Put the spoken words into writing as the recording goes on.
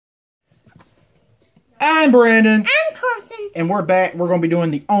I'm Brandon. I'm Carson. And we're back. We're going to be doing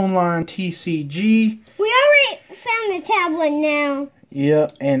the online TCG. We already found the tablet now.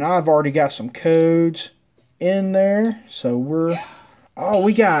 Yep, and I've already got some codes in there. So we're... Oh,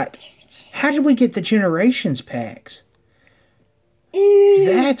 we got... How did we get the Generations packs?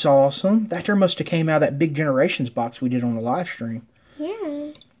 That's awesome. That there must have came out of that big Generations box we did on the live stream.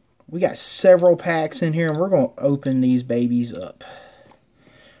 Yeah. We got several packs in here, and we're going to open these babies up.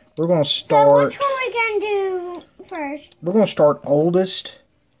 We're going to start... So which one are we going to do first? We're going to start oldest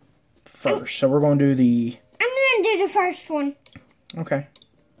first. So we're going to do the... I'm going to do the first one. Okay.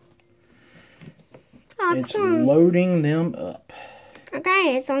 Oh, it's loading them up.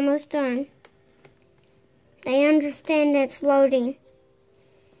 Okay, it's almost done. They understand it's loading.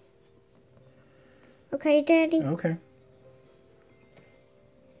 Okay, Daddy? Okay.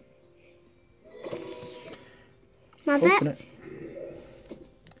 My Open it.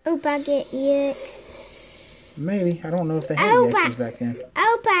 Hope I get EX. Maybe. I don't know if they had EXs back then. I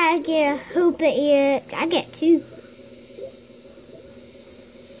hope I get a hoop at EX. I get 2.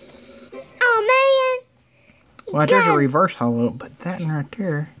 Oh, man. Well, there's a reverse hollow, but that one right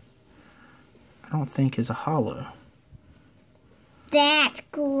there, I don't think is a hollow. That's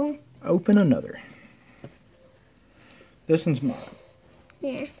cool. Open another. This one's mine.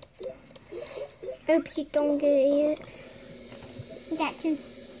 Yeah. Hope you don't get EX. Got 2.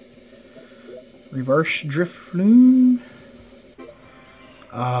 Reverse Drifloon.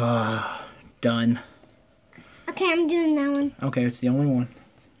 Done. Okay, I'm doing that one. Okay, it's the only one.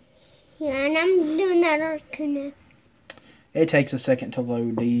 Yeah, and I'm doing that Arcana. It takes a second to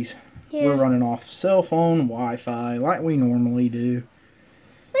load these. Yeah. We're running off cell phone Wi-Fi like we normally do.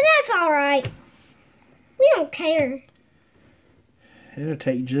 But that's alright. We don't care. It'll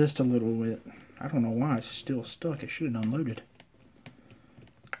take just a little bit. I don't know why it's still stuck. It should have unloaded.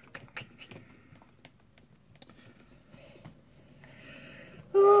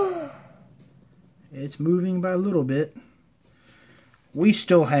 It's moving by a little bit. We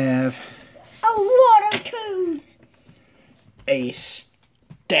still have a lot of codes. A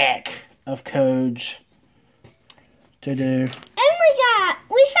stack of codes to do. And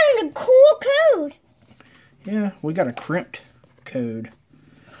we found a cool code. Yeah, we got a crimped code.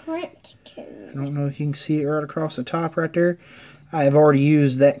 Crimped code. I don't know if you can see it right across the top right there. I have already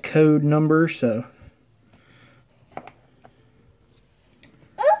used that code number, so.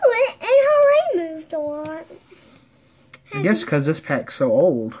 Oh, and Hooray moved a lot. I guess because this pack's so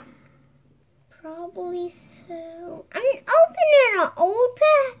old. Probably so. I'm opening an old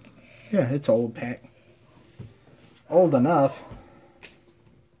pack. Yeah, it's an old pack. Old enough.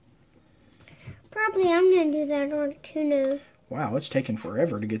 Probably I'm going to do that Articuno. Wow, it's taken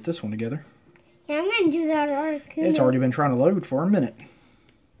forever to get this one together. Yeah, I'm going to do that Articuno. It's already been trying to load for a minute.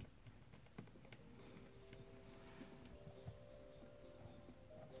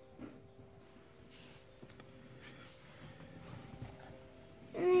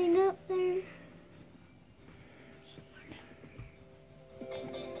 Right up there.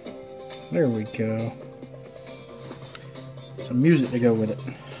 There we go. Some music to go with it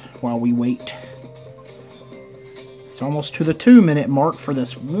while we wait. It's almost to the 2-minute mark for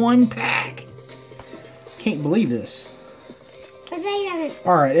this one pack. Can't believe this.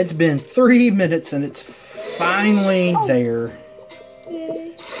 Alright, it's been 3 minutes and it's finally there. Yeah.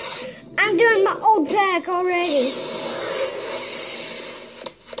 I'm doing my old pack already.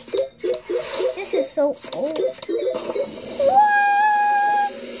 This is so old.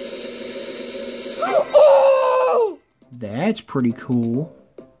 Oh! That's pretty cool.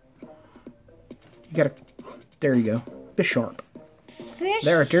 You gotta... There you go. Bisharp.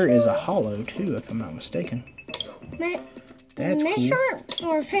 That right there is a hollow, too, if I'm not mistaken. That's cool. Sharp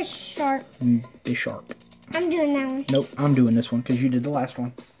or Fish Sharp? Bisharp. I'm doing that one. Nope, I'm doing this one, because you did the last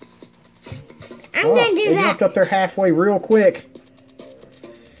one. I'm going to do that. It jumped up there halfway real quick.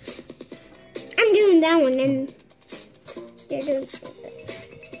 I'm doing that one, and...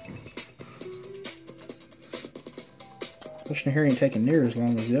 Pushing the hair ain't taking near as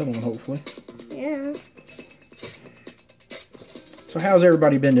long as the other one, hopefully. Yeah. So how's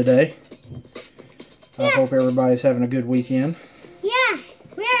everybody been today? I hope everybody's having a good weekend. Yeah,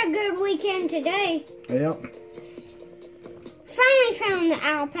 we had a good weekend today. Yep. Finally found the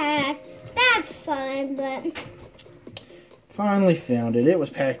iPad. That's fun, but... Finally found it. It was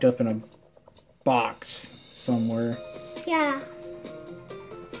packed up in a box somewhere. Yeah.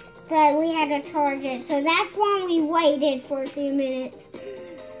 But we had to charge it, so that's why we waited for a few minutes.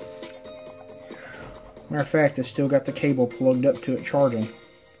 Matter of fact, it's still got the cable plugged up to it charging.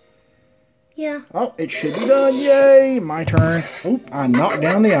 Yeah. Oh, it should be done. Yay! My turn. Oop, I knocked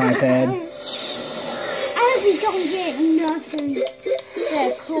down the iPad. hope we don't get nothing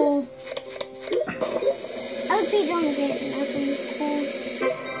that cool. I hope we don't get nothing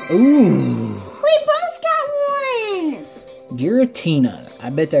cool. Ooh. We both got one. Giratina. I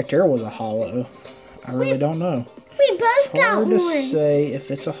bet that there was a hollow. I really don't know. We both got Hard one. to say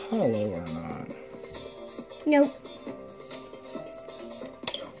if it's a hollow or not. Nope.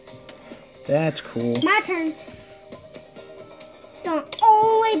 That's cool. My turn. The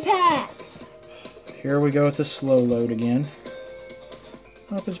only pack. Here we go with the slow load again.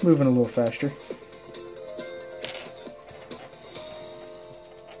 Oh, it's moving a little faster.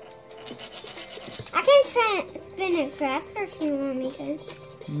 I can spin it faster if you want me to.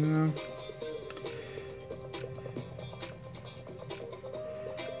 No.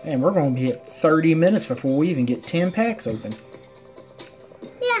 And we're going to be at 30 minutes before we even get 10 packs open.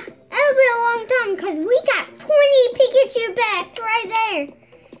 Yeah, it'll be a long time because we got 20 Pikachu packs right there.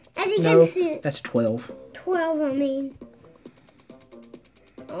 As you can see. That's 12. 12, I mean.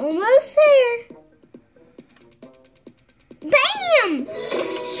 Almost there. Bam!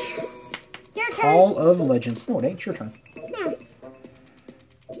 Your turn. Hall of Legends. No, it ain't your turn. No.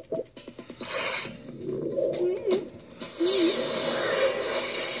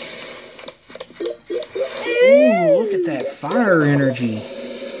 Ooh, look at that fire energy.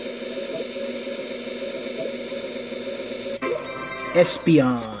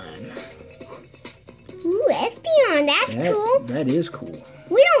 Espeon. Ooh, Espeon, that's cool. That is cool.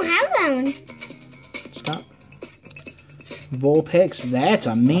 We don't have that one. Stop. Vulpix. That's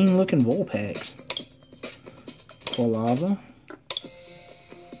a mean looking Vulpix. Quilava.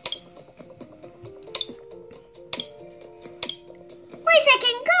 Wait a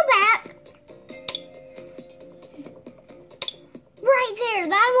second, go back. Right there,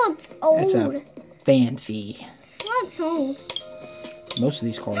 that looks old. That's a Fanfy. Looks old. Most of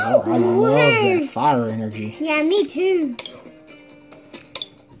these cards are. I love that fire energy. Yeah, me too.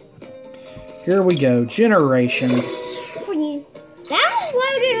 Here we go. Generations. For you. That one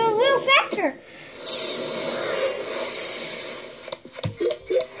loaded a little faster.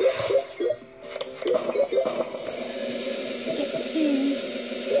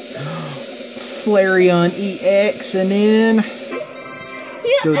 Flareon EX and then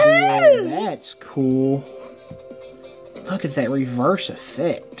Yeah. that's cool. Look at that reverse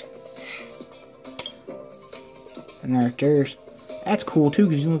effect. And there's that's cool too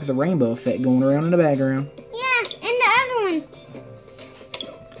because you look at the rainbow effect going around in the background. Yeah, and the other one.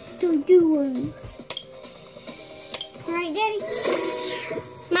 Do. Right, Daddy?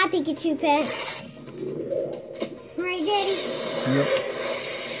 My Pikachu pet. Right, Daddy? Yep.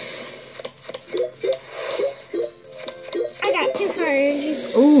 I got 2 fire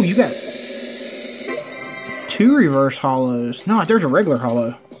energies. Oh, you got 2 reverse hollows. No, there's a regular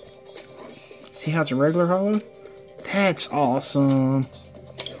hollow. See how it's a regular hollow? That's awesome.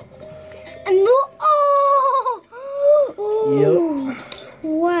 And look, oh! Yep.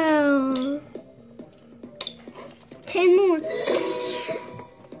 Wow. 10 more. This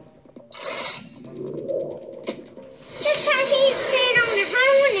time he's sitting on the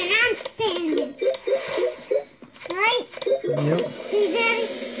high one and I'm standing. Right? Yep. See, Daddy?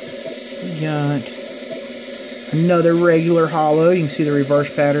 We got another regular hollow. You can see the reverse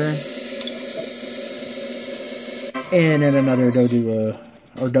pattern. And then another Doduo,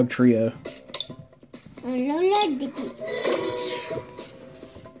 or Doug Trio. Lola Dicky.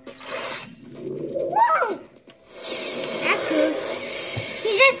 Whoa! That's cool.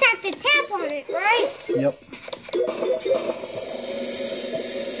 You just have to tap on it, right? Yep.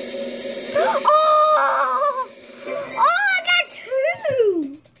 Oh! Oh, I got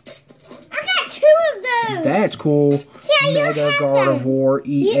 2! I got 2 of those! That's cool. Yeah, you Mega have Gardevoir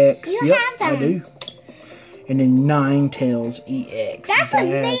EX. You Yep, have them. I do. And then Ninetales EX.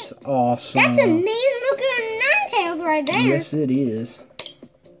 That's awesome. That's a mean looking Ninetales right there. Yes, it is.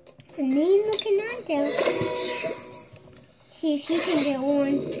 It's a mean looking Ninetales. See if you can get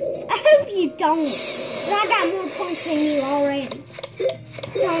one. I hope you don't. 'Cause I got more points than you already.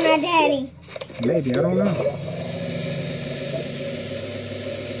 Don't I, Daddy? Maybe, I don't know.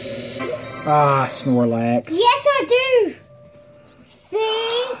 Ah, Snorlax. Yes, I do.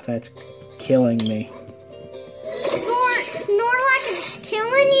 See? That's killing me. Snorlax is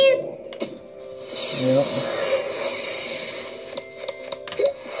killing you? Yep.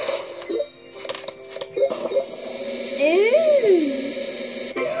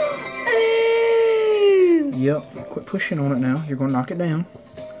 Ooh. Yep. Quit pushing on it now. You're going to knock it down.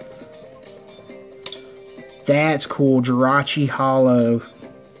 That's cool. Jirachi Hollow.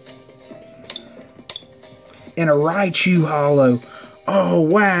 And a Raichu Hollow. Oh,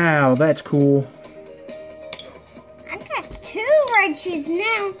 wow. That's cool. Raichus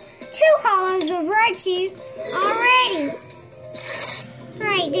now. 2 hollows of Raichu already.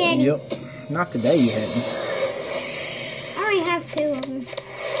 Right, Daddy? Yep. Not today you hadn't. I already have 2 of them.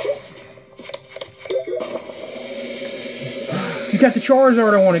 You got the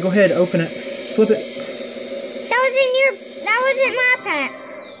Charizard I wanted. Go ahead, open it. Flip it. That wasn't my pack.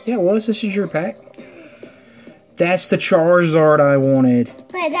 Yeah, it was. This is your pack. That's the Charizard I wanted.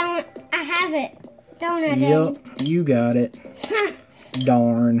 But that one, I have it. Don't I, Daddy? Yep, you got it.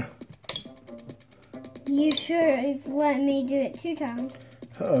 Darn. You sure have let me do it 2 times.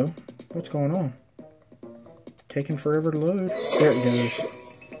 Uh-oh. What's going on? Taking forever to load. There it goes.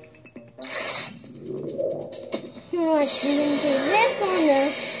 Let's do this on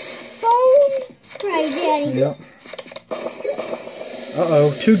the phone. Right, Daddy? Yep.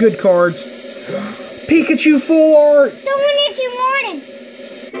 Uh-oh. 2 good cards. Pikachu full art! The one that you wanted.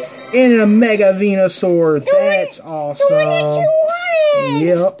 And a Mega Venusaur. That's awesome. The one that you wanted.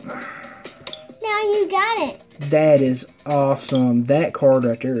 Yep. Now you got it. That is awesome. That card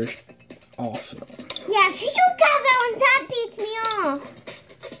right there is awesome. Yeah, if you got that one, that beats me off.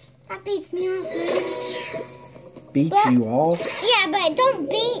 That beats me off, man. Beat you off? Yeah, but don't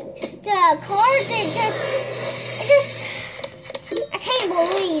beat the cards. I can't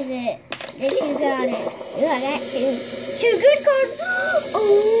believe it that you got it. You got that too. 2 good cards.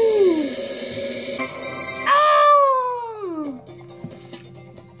 Ooh. Oh.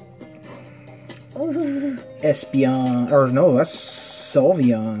 Ooh. Espeon. Or no, that's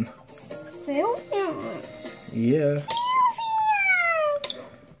Sylveon. Sylveon. Yeah. Sylveon.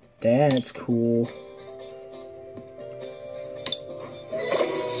 That's cool.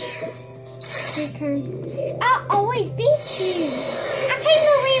 Okay. I'll always beat you. I can't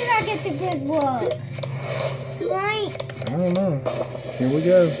believe I get the good luck. Right? I don't know. Here we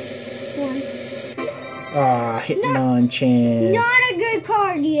go. 1. Ah, Hitmonchan. Not a good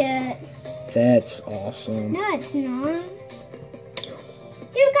card yet. That's awesome. No, it's not.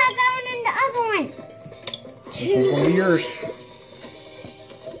 You got that one and the other one. This one's gonna be yours.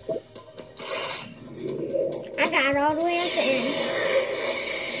 I got it all the way at the end.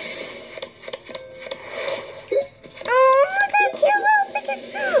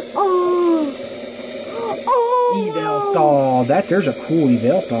 Yveltal. There's a cool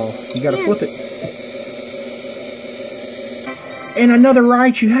Yveltal. You gotta flip it. And another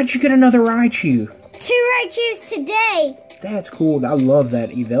Raichu. How'd you get another Raichu? 2 Raichus today. That's cool. I love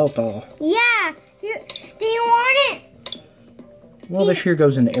that Yveltal. Yeah. Do you want it? Well, this here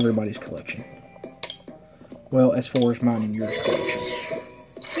goes into everybody's collection. Well, as far as mine and yours collection.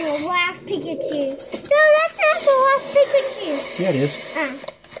 The last Pikachu. No, that's not the last Pikachu. Yeah, it is.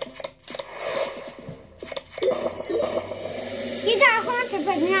 You got Haunter,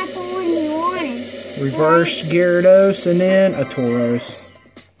 but not the one you wanted. Reverse Gyarados and then a Tauros.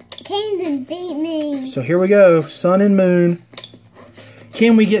 Camden beat me. So here we go. Sun and Moon.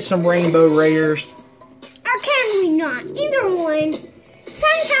 Can we get some Rainbow Rares? Or can we not? Either one.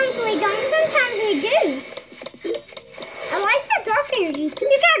 Sometimes we don't, sometimes we do. I like that Dark Energy.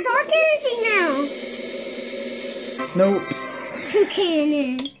 You got Dark Energy now. Nope. 2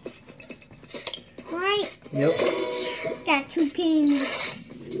 cannon. Right? Yep. Got 2 cannons.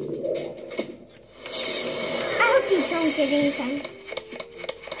 I hope you don't get anything.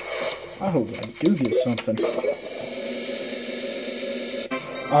 I hope I do get something.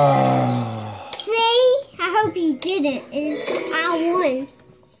 Ah. See? I hope you didn't. And I won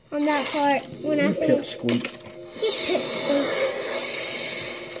on that part when I said. Pipsqueak. You pipsqueak.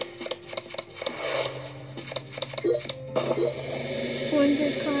 One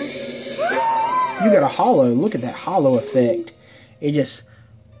good card. You got a hollow. Look at that hollow effect. It just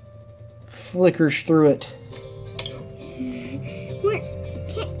flickers through it.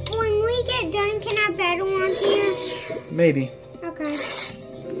 When we get done, can I battle on here? Maybe. Okay.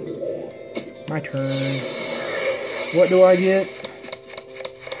 My turn. What do I get?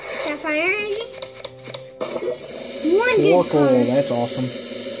 Sapphire Energy? 1 good Oracle. card. That's awesome.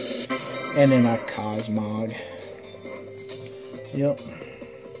 And then a Cosmog. Yep.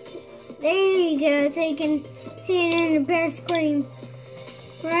 There you go, so you can see it in the bear screen.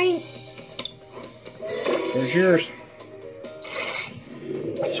 Right? There's yours.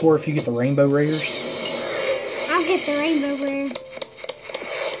 I swear if you get the Rainbow Rares. I'll get the Rainbow Rare.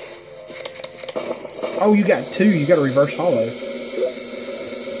 Oh, you got 2. You got a Reverse Hollow.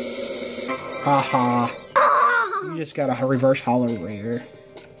 Haha. Oh! You just got a Reverse Hollow Rare.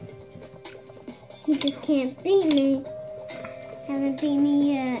 You just can't beat me. Haven't beat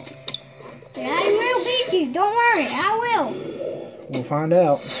me yet. But I will beat you. Don't worry, I will. We'll find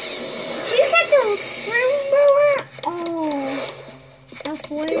out. You got the Rainbow Rare? Oh. That's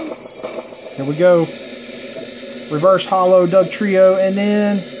one. Here we go. Reverse Hollow, Doug Trio, and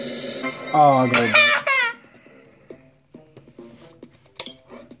then... Oh, I got it.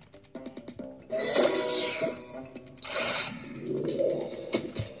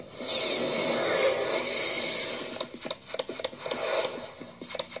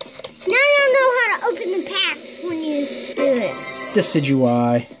 Open the packs when you do it.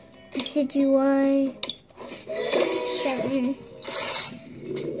 Decidui. Decidui. 7,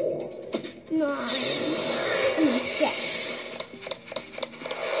 9, and 6.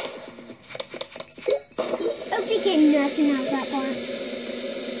 Hope you get nothing out of that part.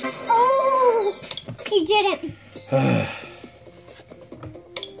 Oh, you didn't.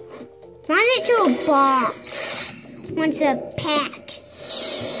 Mine's into a box. One's a pack.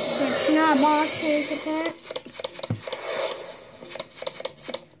 It's not a box, it's a pack.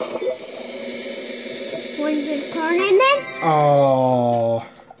 One's a card in there. Oh.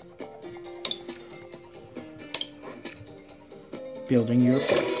 Building your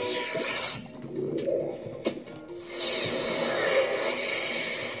pack.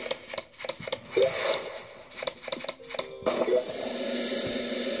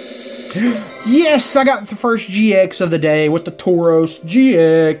 Yes, I got the first GX of the day with the Tauros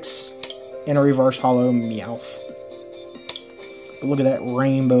GX and a reverse hollow Meowth. But look at that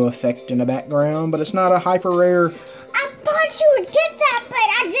rainbow effect in the background, but it's not a hyper rare. I thought you would get that, but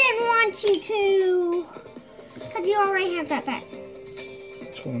I didn't want you to. Because you already have that back.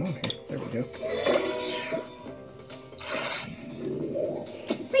 What's going on here? There we go.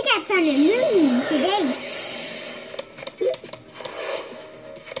 We got Sun and Moon today.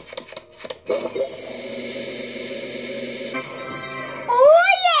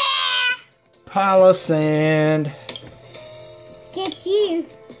 Pile of sand. Get you.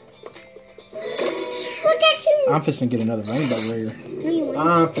 Look at you. I'm fixing to get another rainbow rare. No, you ain't.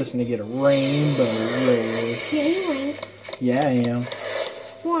 I'm fixing to get a rainbow rare. No, you ain't. Yeah, I am.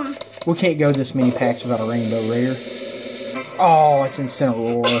 Why? We can't go this many packs without a rainbow rare. Oh, it's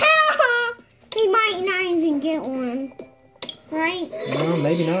Incineroar. We might not even get one. Right? No,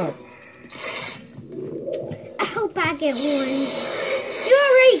 maybe not. I hope I get one. You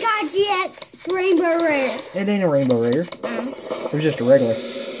already got GX. Rainbow rare. It ain't a rainbow rare. It was just a regular.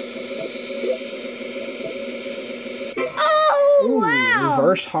 Oh, Ooh, wow.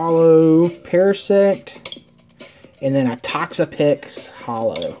 Reverse hollow, Parasect, and then a Toxapex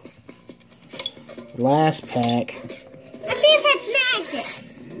hollow. Last pack. Let's see if it's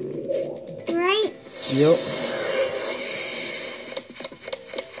magic. Right? Yep.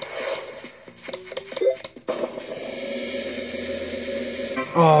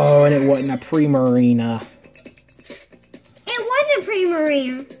 Oh, and it wasn't a Primarina. It was a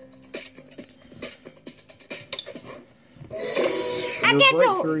Primarina. I get the...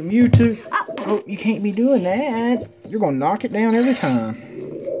 Breakthrough Mewtwo. Oh, you can't be doing that. You're going to knock it down every time.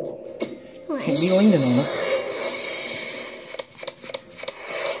 What? Can't be leaning on it.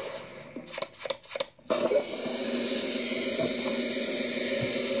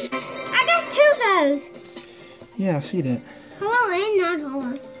 I got 2 of those. Yeah, I see that. Hello and not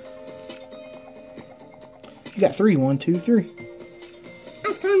hello. You got 3. 1, 2, 3. I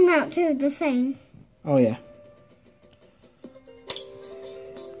was talking about 2 the same. Oh, yeah.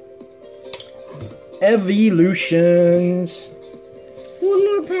 Evolutions. One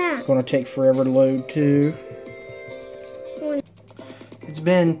more pack. Gonna take forever to load too. It's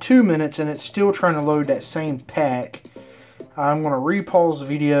been 2 minutes and it's still trying to load that same pack. I'm gonna repause the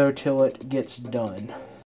video till it gets done.